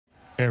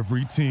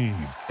Every team,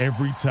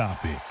 every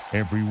topic,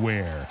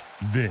 everywhere.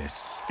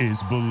 This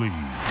is Believe.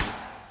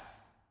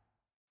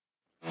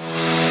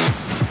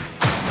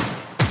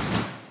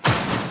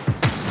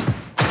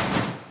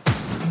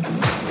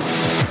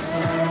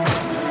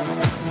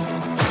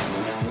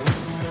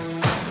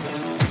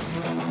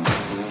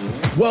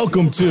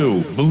 Welcome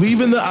to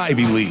Believe in the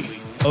Ivy League,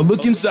 a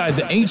look inside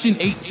the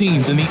ancient 8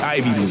 teams in the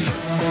Ivy League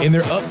and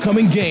their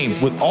upcoming games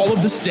with all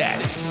of the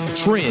stats,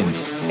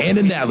 trends, and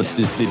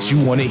analysis that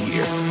you want to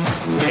hear.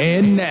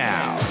 And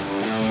now,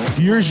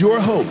 here's your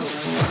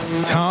host,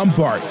 Tom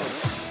Barton.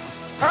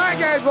 All right,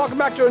 guys, welcome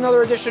back to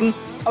another edition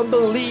of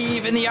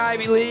Believe in the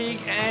Ivy League.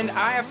 And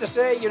I have to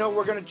say,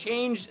 we're going to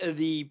change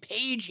the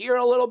page here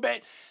a little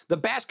bit. The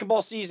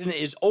basketball season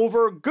is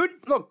over. Good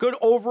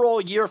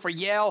overall year for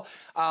Yale.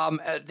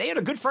 They had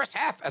a good first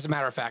half, as a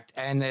matter of fact,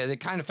 and they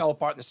kind of fell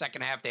apart in the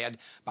second half. They had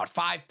about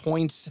 5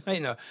 points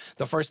in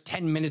the first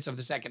 10 minutes of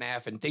the second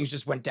half, and things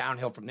just went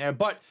downhill from there.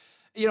 But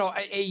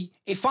a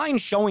fine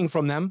showing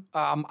from them.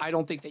 I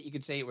don't think that you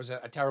could say it was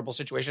a terrible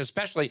situation,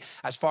 especially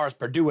as far as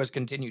Purdue has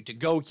continued to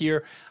go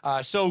here.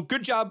 So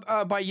good job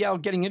by Yale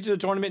getting into the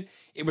tournament.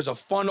 It was a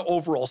fun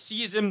overall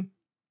season.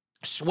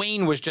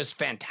 Swain was just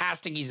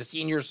fantastic. He's a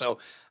senior, so,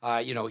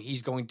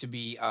 he's going to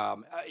be,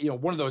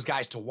 one of those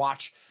guys to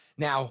watch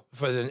now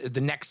for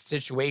the next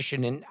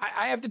situation. And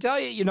I have to tell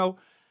you,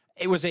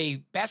 it was a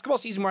basketball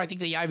season where I think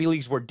the Ivy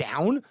Leagues were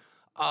down.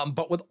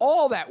 But with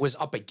all that was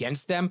up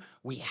against them,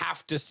 we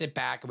have to sit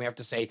back and we have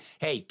to say,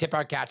 hey, tip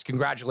our cats,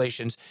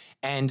 congratulations,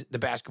 and the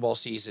basketball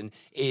season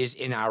is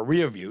in our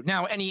rear view.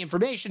 Now, any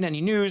information,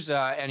 any news,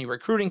 any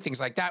recruiting,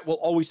 things like that, we'll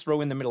always throw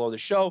in the middle of the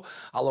show.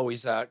 I'll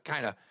always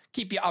kind of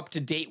keep you up to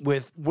date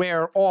with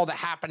where all the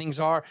happenings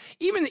are.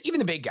 Even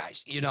the big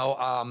guys,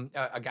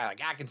 a guy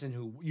like Atkinson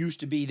who used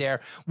to be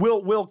there,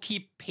 will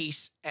keep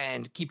pace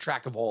and keep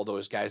track of all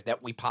those guys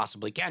that we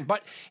possibly can.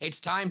 But it's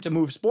time to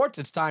move sports.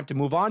 It's time to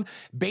move on.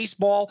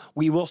 Baseball,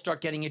 we will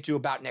start getting into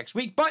about next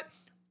week, but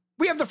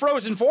we have the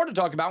Frozen Four to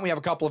talk about. We have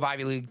a couple of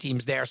Ivy League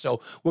teams there,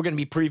 so we're going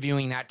to be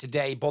previewing that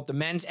today, both the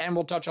men's, and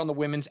we'll touch on the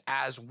women's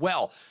as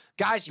well.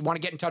 Guys, you want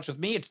to get in touch with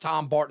me, it's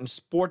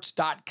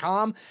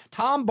TomBartonSports.com.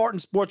 Tom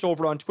Barton Sports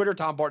over on Twitter,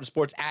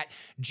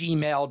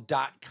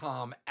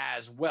 TomBartonSports@gmail.com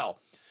as well.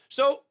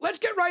 So let's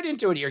get right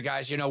into it here,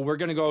 guys. We're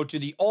going to go to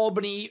the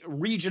Albany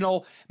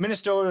Regional,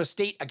 Minnesota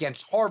State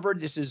against Harvard.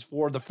 This is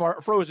for the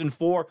Frozen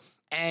Four,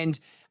 and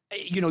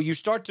you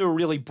start to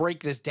really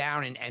break this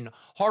down, and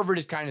Harvard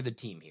is kind of the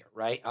team here,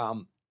 right?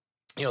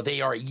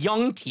 They are a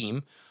young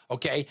team,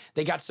 okay?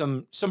 They got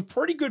some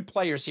pretty good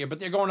players here, but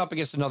they're going up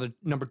against another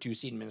number 2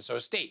 seed in Minnesota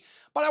State.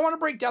 But I want to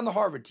break down the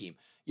Harvard team.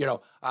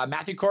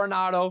 Matthew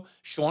Coronado,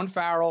 Sean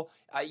Farrell.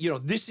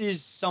 This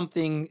is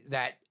something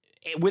that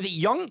with a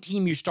young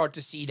team, you start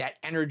to see that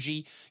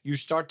energy. You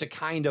start to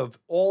kind of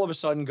all of a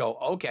sudden go,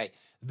 okay,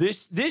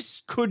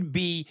 this could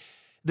be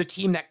the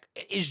team that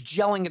is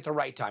gelling at the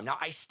right time. Now,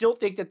 I still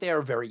think that they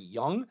are very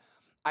young.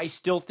 I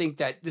still think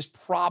that this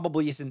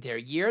probably isn't their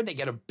year. They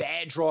get a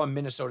bad draw in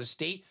Minnesota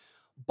State.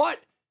 But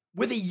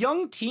with a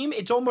young team,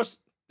 it's almost,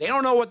 they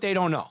don't know what they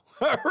don't know,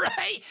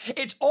 right?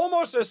 It's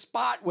almost a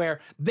spot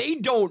where they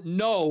don't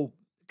know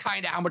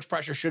kind of how much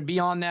pressure should be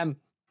on them.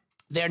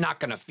 They're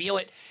not going to feel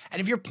it. And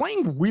if you're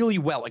playing really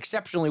well,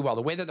 exceptionally well,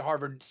 the way that the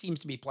Harvard seems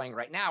to be playing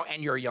right now,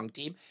 and you're a young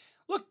team,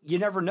 look, you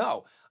never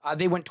know.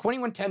 They went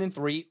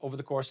 21-10-3 over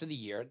the course of the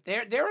year.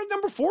 They're a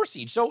number 4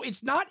 seed, so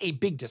it's not a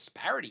big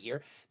disparity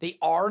here. They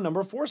are a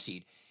number 4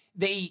 seed.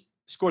 They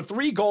scored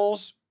 3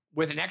 goals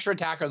with an extra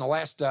attacker in the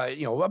last,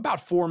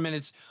 about 4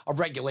 minutes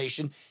of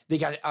regulation. They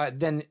got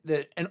an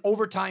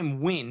overtime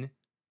win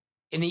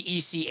in the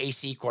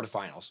ECAC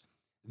quarterfinals.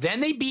 Then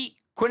they beat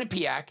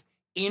Quinnipiac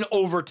in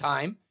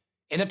overtime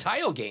in the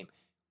title game,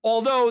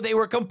 although they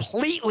were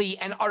completely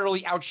and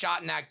utterly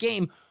outshot in that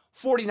game,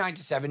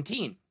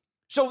 49-17.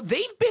 So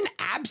they've been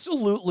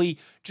absolutely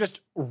just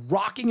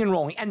rocking and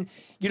rolling. And,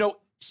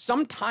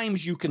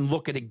 sometimes you can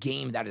look at a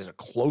game that is a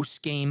close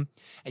game,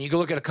 and you can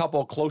look at a couple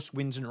of close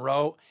wins in a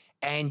row,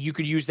 and you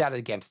could use that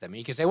against them. And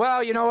you can say,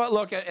 well, you know what,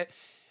 look,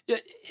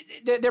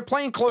 they're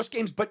playing close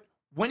games, but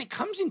when it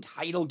comes in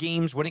title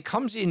games, when it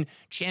comes in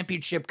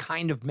championship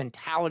kind of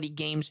mentality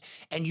games,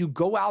 and you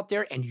go out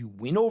there and you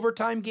win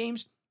overtime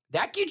games,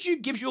 that gives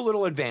you a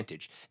little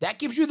advantage. That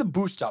gives you the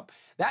boost up.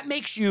 That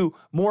makes you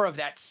more of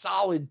that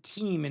solid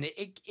team. And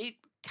it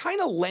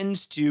kind of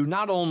lends to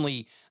not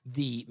only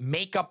the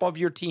makeup of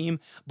your team,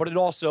 but it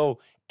also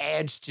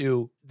adds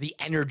to the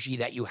energy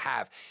that you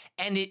have.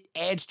 And it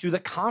adds to the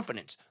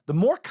confidence. The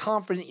more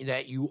confident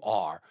that you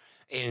are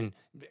in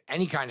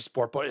any kind of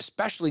sport, but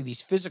especially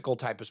these physical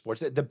type of sports,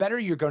 the better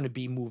you're going to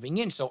be moving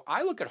in. So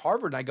I look at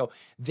Harvard and I go,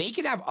 they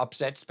can have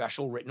upset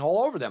special written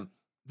all over them.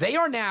 They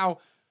are now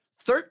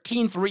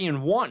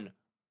 13-3-1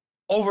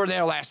 over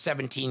their last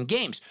 17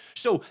 games.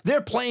 So they're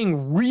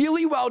playing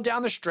really well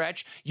down the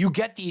stretch. You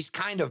get these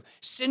kind of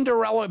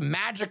Cinderella,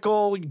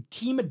 magical,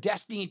 team of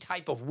destiny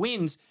type of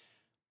wins.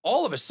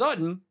 All of a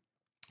sudden,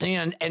 in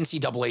an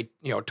NCAA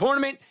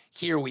tournament,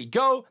 here we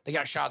go. They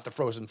got a shot at the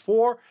Frozen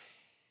Four.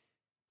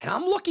 And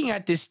I'm looking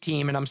at this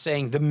team and I'm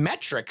saying the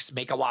metrics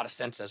make a lot of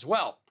sense as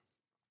well.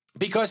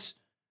 Because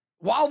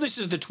while this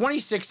is the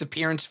 26th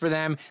appearance for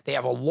them, they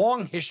have a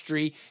long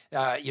history.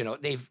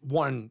 They've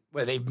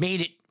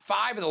made it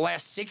 5 of the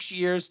last 6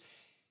 years.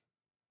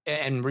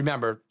 And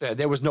remember,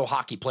 there was no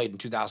hockey played in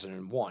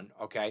 2001,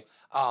 okay?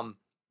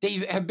 They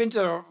have been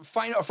to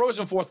a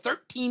Frozen Four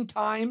 13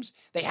 times.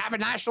 They have a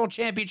national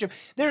championship.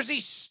 There's a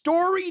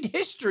storied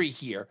history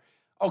here,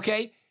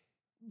 okay?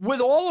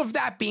 With all of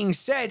that being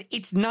said,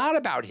 it's not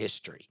about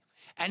history.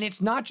 And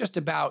it's not just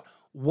about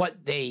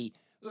what the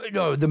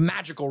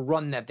magical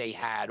run that they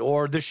had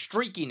or the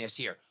streakiness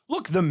here.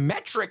 Look, the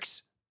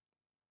metrics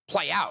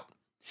play out.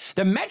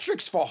 The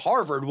metrics for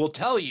Harvard will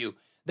tell you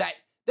that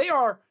they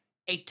are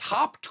a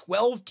top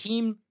 12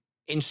 team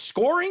in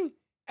scoring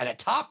and a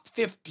top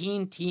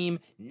 15 team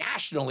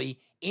nationally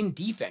in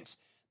defense.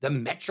 The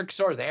metrics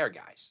are there,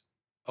 guys.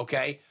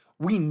 Okay?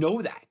 We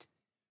know that.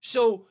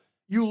 So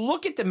you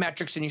look at the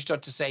metrics and you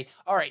start to say,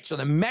 all right, so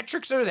the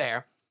metrics are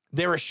there.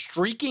 They're a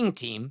streaking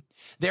team.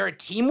 They're a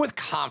team with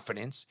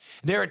confidence.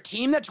 They're a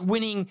team that's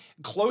winning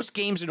close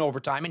games in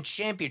overtime and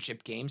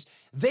championship games.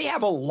 They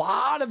have a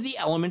lot of the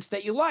elements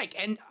that you like.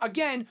 And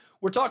again,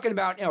 we're talking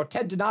about,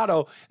 Ted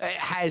Donato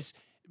has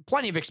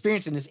plenty of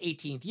experience in his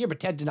 18th year, but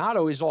Ted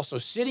Donato is also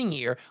sitting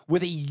here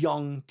with a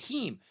young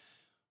team.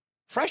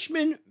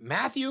 Freshman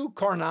Matthew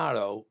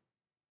Coronado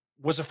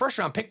was a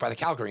first-round pick by the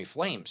Calgary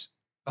Flames,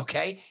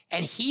 okay?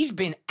 And he's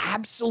been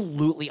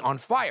absolutely on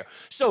fire.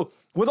 So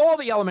with all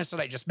the elements that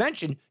I just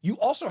mentioned, you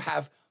also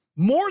have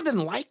more than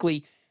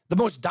likely the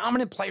most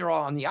dominant player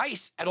on the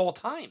ice at all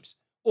times,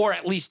 or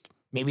at least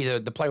maybe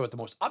the player with the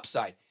most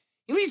upside.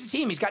 He leads the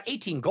team. He's got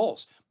 18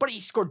 goals, but he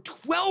scored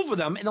 12 of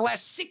them in the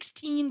last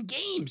 16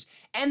 games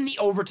and the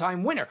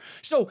overtime winner.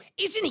 So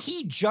isn't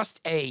he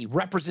just a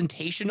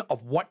representation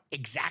of what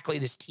exactly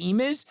this team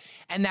is?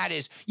 And that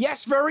is,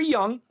 yes, very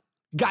young,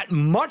 got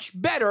much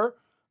better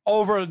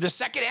over the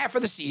second half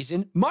of the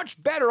season, much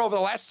better over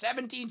the last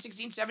 17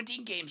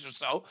 games or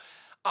so,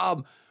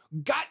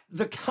 got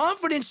the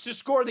confidence to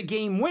score the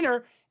game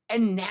winner,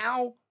 and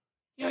now,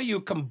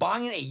 you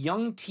combine a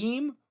young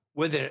team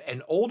with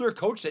an older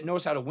coach that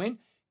knows how to win.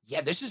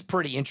 Yeah, this is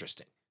pretty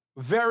interesting.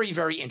 Very,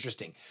 very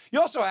interesting.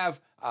 You also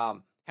have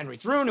Henry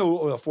Thrun, who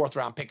was a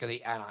fourth-round pick of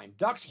the Anaheim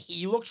Ducks.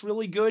 He looks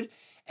really good,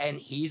 and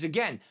he's,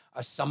 again,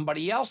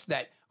 somebody else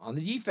that on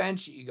the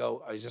defense, you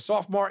go, he's a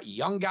sophomore,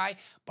 young guy,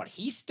 but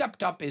he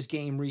stepped up his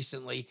game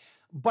recently.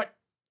 But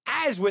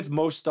as with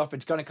most stuff,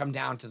 it's going to come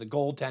down to the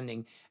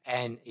goaltending.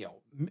 And,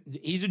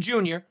 he's a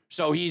junior,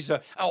 so he's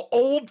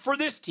old for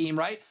this team,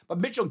 right? But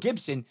Mitchell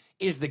Gibson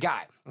is the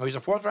guy. He's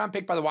a fourth-round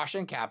pick by the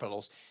Washington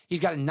Capitals. He's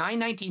got a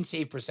 .919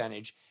 save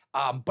percentage,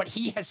 but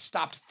he has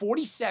stopped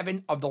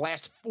 47 of the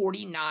last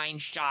 49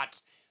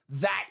 shots.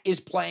 That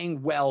is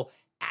playing well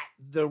at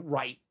the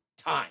right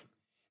time.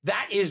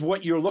 That is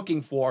what you're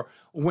looking for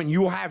when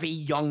you have a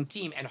young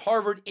team. And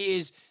Harvard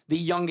is the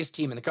youngest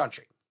team in the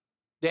country.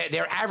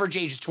 Their average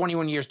age is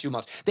 21 years, 2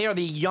 months. They are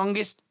the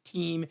youngest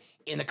team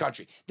in the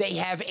country. They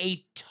have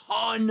a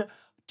ton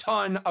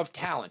of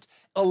talent.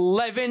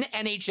 11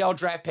 NHL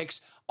draft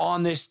picks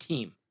on this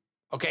team.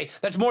 Okay?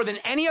 That's more than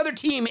any other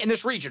team in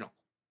this regional,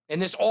 in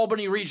this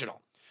Albany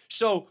regional.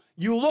 So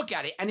you look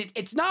at it, and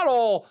it's not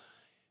all,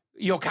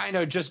 kind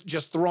of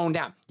just thrown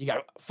down. You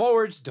got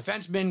forwards,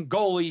 defensemen,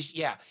 goalies.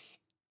 Yeah.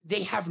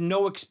 They have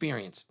no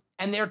experience.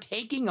 And they're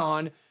taking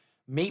on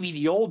maybe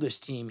the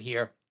oldest team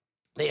here.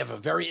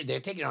 They're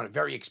taking on a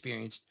very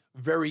experienced,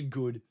 very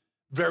good,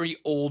 very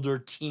older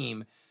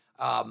team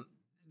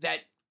that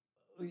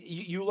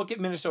you look at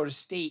Minnesota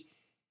State,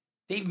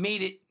 they've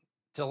made it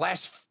to the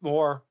last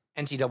 4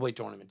 NCAA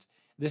tournaments.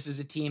 This is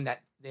a team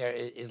that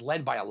is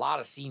led by a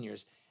lot of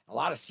seniors. A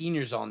lot of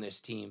seniors on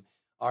this team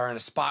are in a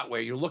spot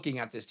where you're looking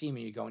at this team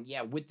and you're going,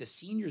 yeah, with the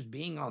seniors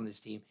being on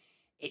this team,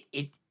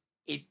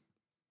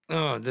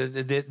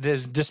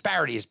 the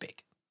disparity is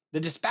big. The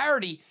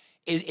disparity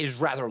is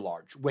rather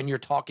large when you're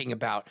talking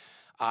about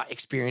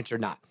experience or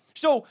not.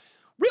 So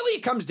really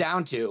it comes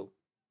down to,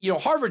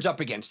 Harvard's up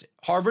against it.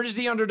 Harvard is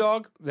the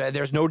underdog.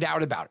 There's no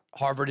doubt about it.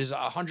 Harvard is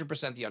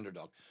 100% the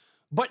underdog.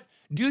 But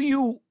do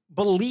you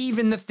believe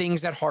in the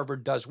things that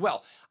Harvard does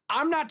well?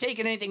 I'm not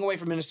taking anything away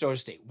from Minnesota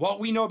State. What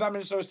we know about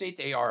Minnesota State,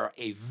 they are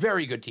a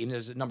very good team.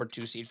 There's a number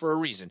 2 seed for a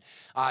reason.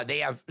 They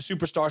have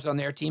superstars on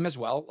their team as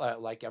well,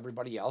 like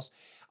everybody else.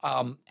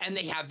 And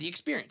they have the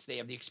experience. They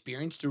have the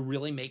experience to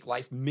really make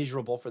life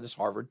miserable for this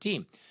Harvard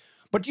team.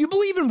 But do you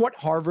believe in what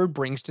Harvard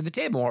brings to the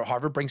table? What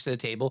Harvard brings to the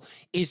table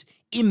is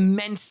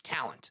immense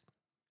talent.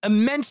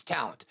 Immense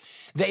talent.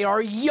 They are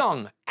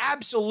young,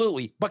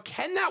 absolutely. But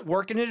can that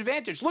work in an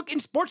advantage? Look, in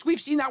sports, we've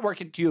seen that work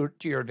to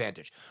your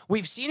advantage.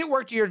 We've seen it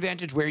work to your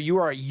advantage where you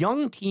are a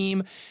young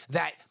team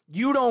that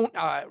you don't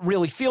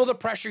really feel the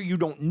pressure. You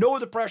don't know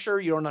the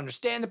pressure. You don't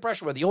understand the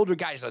pressure where the older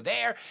guys are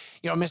there.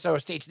 Minnesota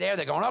State's there.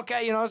 They're going,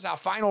 okay, it's our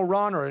final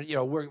run or,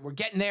 we're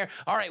getting there.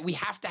 All right, we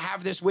have to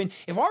have this win.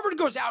 If Harvard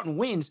goes out and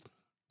wins,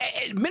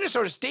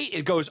 Minnesota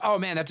State goes, oh,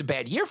 man, that's a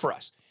bad year for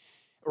us,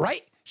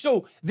 right?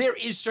 So there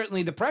is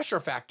certainly the pressure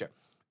factor.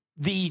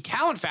 The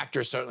talent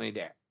factor is certainly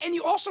there. And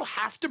you also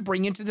have to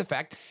bring into the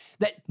fact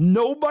that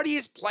nobody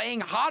is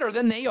playing hotter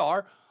than they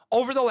are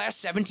over the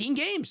last 17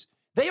 games.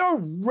 They are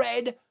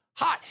red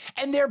hot.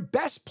 And their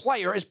best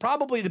player is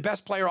probably the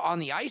best player on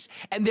the ice,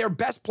 and their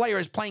best player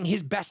is playing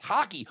his best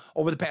hockey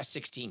over the past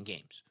 16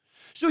 games.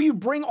 So you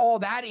bring all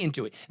that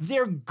into it.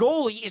 Their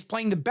goalie is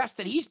playing the best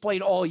that he's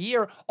played all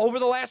year over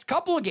the last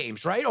couple of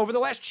games, right? Over the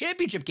last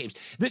championship games.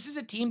 This is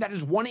a team that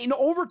has won in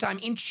overtime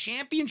in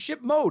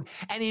championship mode.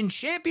 And in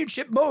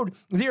championship mode,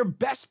 their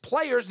best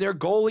players, their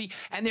goalie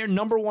and their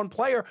number one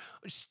player,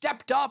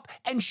 stepped up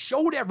and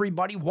showed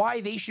everybody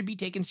why they should be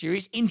taken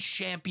serious in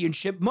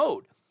championship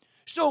mode.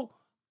 So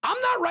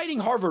I'm not writing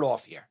Harvard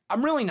off here.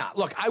 I'm really not.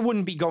 Look, I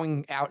wouldn't be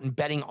going out and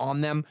betting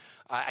on them.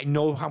 I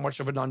know how much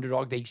of an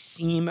underdog they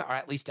seem, or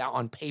at least out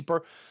on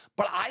paper.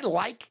 But I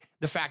like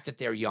the fact that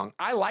they're young.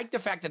 I like the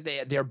fact that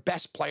their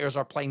best players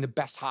are playing the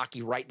best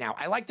hockey right now.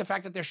 I like the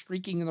fact that they're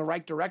streaking in the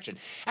right direction.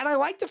 And I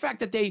like the fact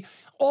that they,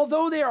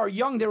 although they are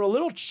young, they're a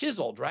little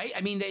chiseled, right?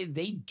 I mean,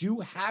 they do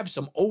have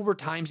some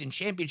overtimes in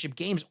championship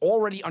games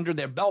already under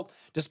their belt,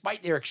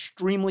 despite their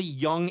extremely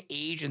young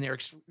age and their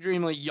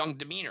extremely young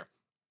demeanor.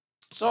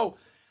 So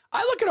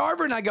I look at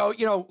Harvard and I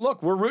go,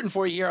 look, we're rooting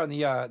for you here on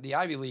the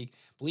Ivy League.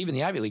 Believe in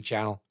the Ivy League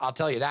channel. I'll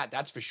tell you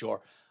that's for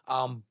sure.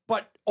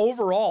 But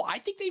overall, I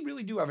think they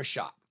really do have a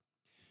shot.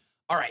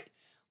 All right,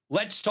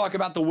 let's talk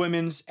about the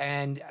women's.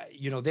 And,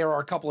 there are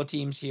a couple of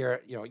teams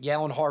here.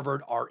 Yale and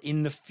Harvard are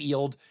in the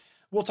field.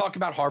 We'll talk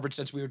about Harvard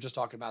since we were just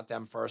talking about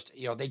them first.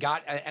 They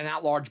got an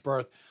at-large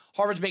berth.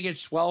 Harvard's making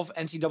its 12th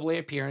NCAA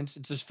appearance.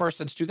 It's his first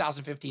since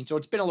 2015, so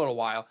it's been a little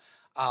while.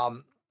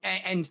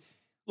 And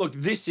look,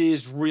 this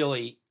is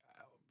really...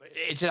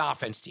 It's an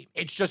offense team.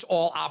 It's just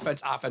all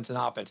offense, and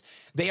offense.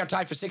 They are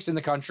tied for 6th in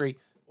the country,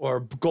 or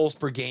goals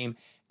per game.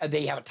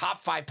 They have a top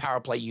 5 power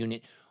play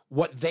unit.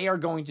 What they are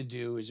going to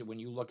do is, when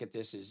you look at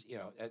this, is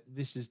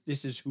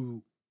this is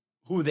who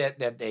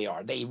that they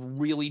are. They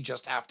really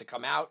just have to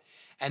come out,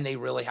 and they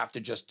really have to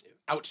just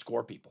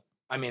outscore people.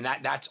 I mean,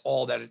 that's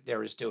all that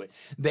there is to it.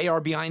 They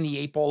are behind the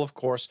 8 ball, of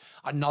course.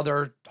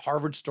 Another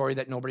Harvard story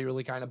that nobody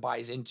really kind of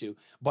buys into.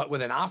 But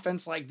with an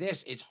offense like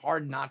this, it's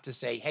hard not to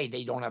say, hey,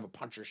 they don't have a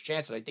puncher's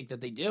chance. And I think that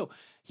they do.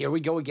 Here we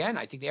go again.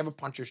 I think they have a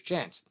puncher's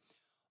chance.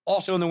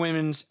 Also in the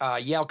women's,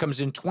 Yale comes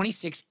in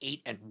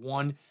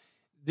 26-8-1.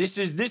 This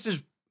is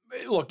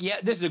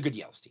a good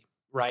Yale's team,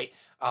 right?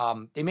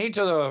 They made it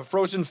to the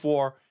Frozen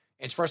Four.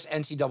 Its first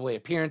NCAA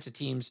appearance. The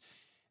team's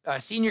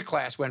senior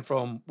class went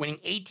from winning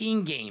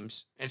 18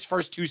 games in its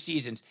first 2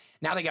 seasons.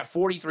 Now they got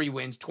 43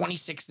 wins,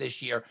 26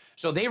 this year.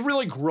 So they've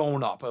really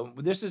grown up.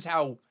 This is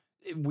how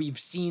we've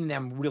seen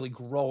them really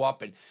grow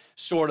up and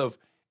sort of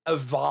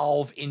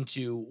evolve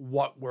into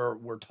what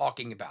we're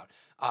talking about.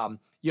 A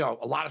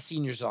lot of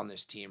seniors on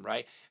this team,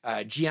 right?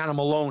 Gianna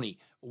Maloney,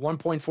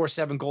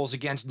 1.47 goals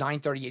against,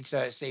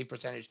 938 save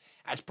percentage.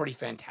 That's pretty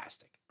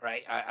fantastic.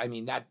 Right? I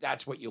mean,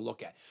 that's what you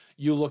look at.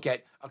 You look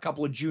at a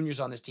couple of juniors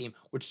on this team,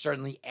 which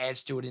certainly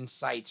adds to it in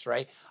sights,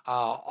 right?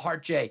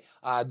 Hart J,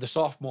 the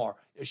sophomore,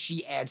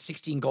 she adds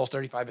 16 goals,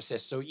 35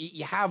 assists. So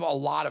you have a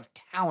lot of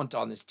talent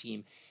on this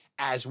team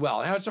as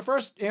well. Now, it's the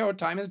first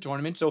time in the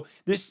tournament, so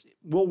this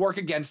will work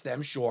against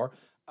them, sure.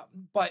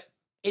 But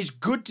it's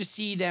good to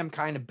see them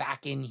kind of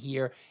back in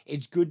here.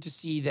 It's good to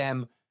see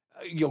them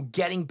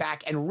getting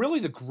back, and really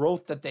the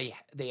growth that they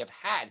have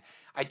had.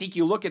 I think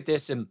you look at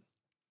this and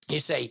you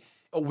say,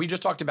 we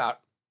just talked about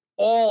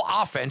all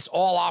offense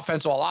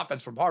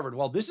from Harvard.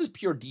 Well, this is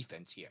pure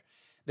defense here.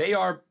 They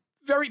are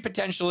very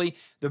potentially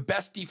the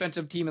best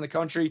defensive team in the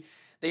country.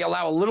 They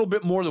allow a little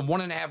bit more than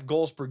 1.5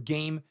 goals per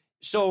game.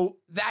 So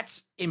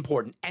that's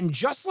important. And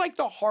just like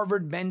the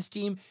Harvard men's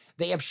team,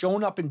 they have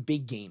shown up in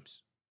big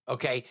games.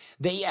 Okay,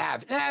 they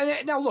have.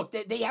 Now, look,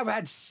 they have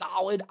had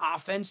solid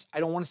offense. I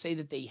don't want to say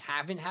that they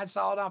haven't had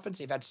solid offense.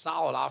 They've had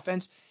solid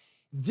offense.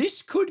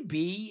 This could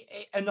be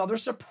another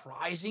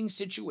surprising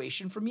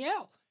situation from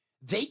Yale.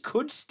 They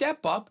could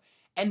step up,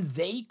 and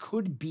they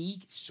could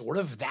be sort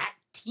of that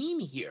team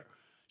here.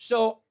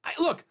 So,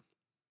 look,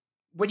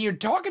 when you're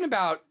talking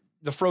about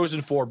the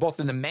Frozen Four,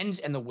 both in the men's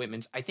and the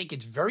women's, I think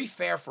it's very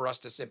fair for us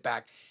to sit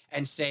back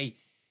and say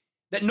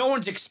that no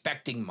one's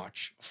expecting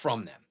much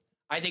from them.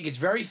 I think it's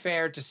very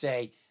fair to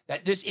say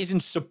that this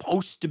isn't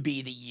supposed to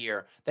be the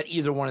year that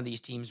either one of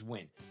these teams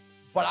win.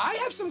 But I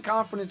have some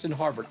confidence in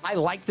Harvard. I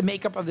like the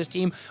makeup of this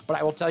team, but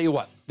I will tell you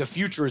what, the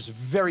future is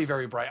very,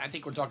 very bright. I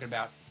think we're talking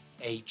about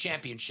a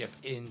championship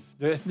in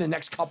the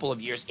next couple of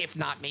years. If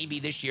not, maybe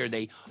this year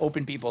they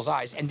open people's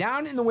eyes. And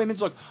down in the women's,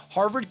 look,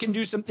 Harvard can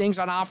do some things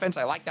on offense.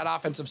 I like that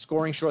offensive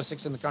scoring. Sure,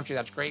 6th in the country.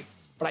 That's great.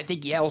 But I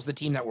think Yale's the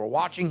team that we're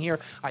watching here.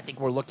 I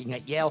think we're looking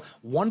at Yale.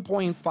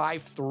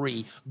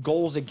 1.53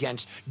 goals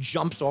against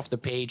jumps off the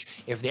page.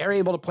 If they're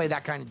able to play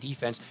that kind of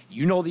defense,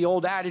 you know the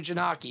old adage in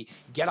hockey,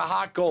 get a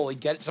hot goalie,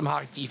 get some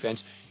hot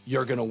defense,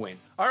 you're going to win.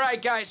 All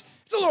right, guys,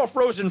 it's a little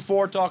Frozen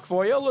Four talk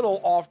for you, a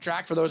little off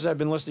track for those that have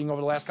been listening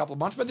over the last couple of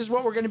months, but this is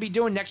what we're going to be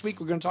doing next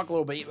week. We're going to talk a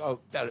little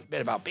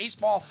bit about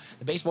baseball.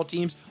 The baseball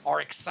teams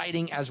are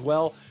exciting as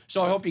well,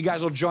 so I hope you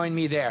guys will join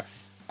me there.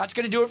 That's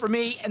going to do it for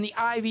me and the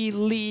Ivy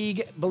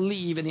League,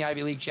 Believe in the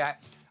Ivy League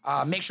chat.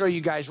 Make sure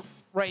you guys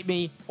write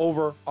me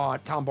over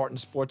on Tom Barton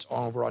Sports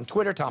over on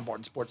Twitter,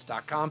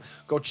 TomBartonSports.com.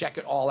 Go check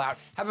it all out.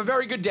 Have a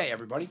very good day,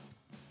 everybody.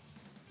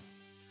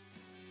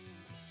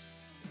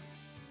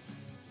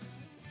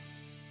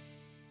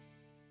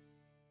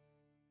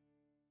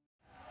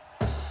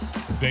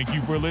 Thank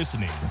you for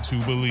listening to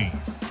Believe.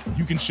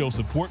 You can show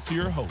support to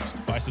your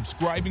host by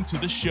subscribing to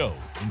the show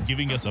and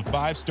giving us a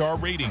 5-star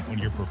rating on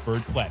your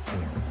preferred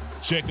platform.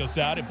 Check us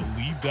out at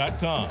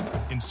Believe.com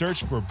and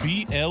search for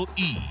BLEAV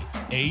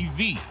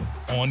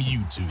on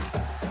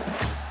YouTube.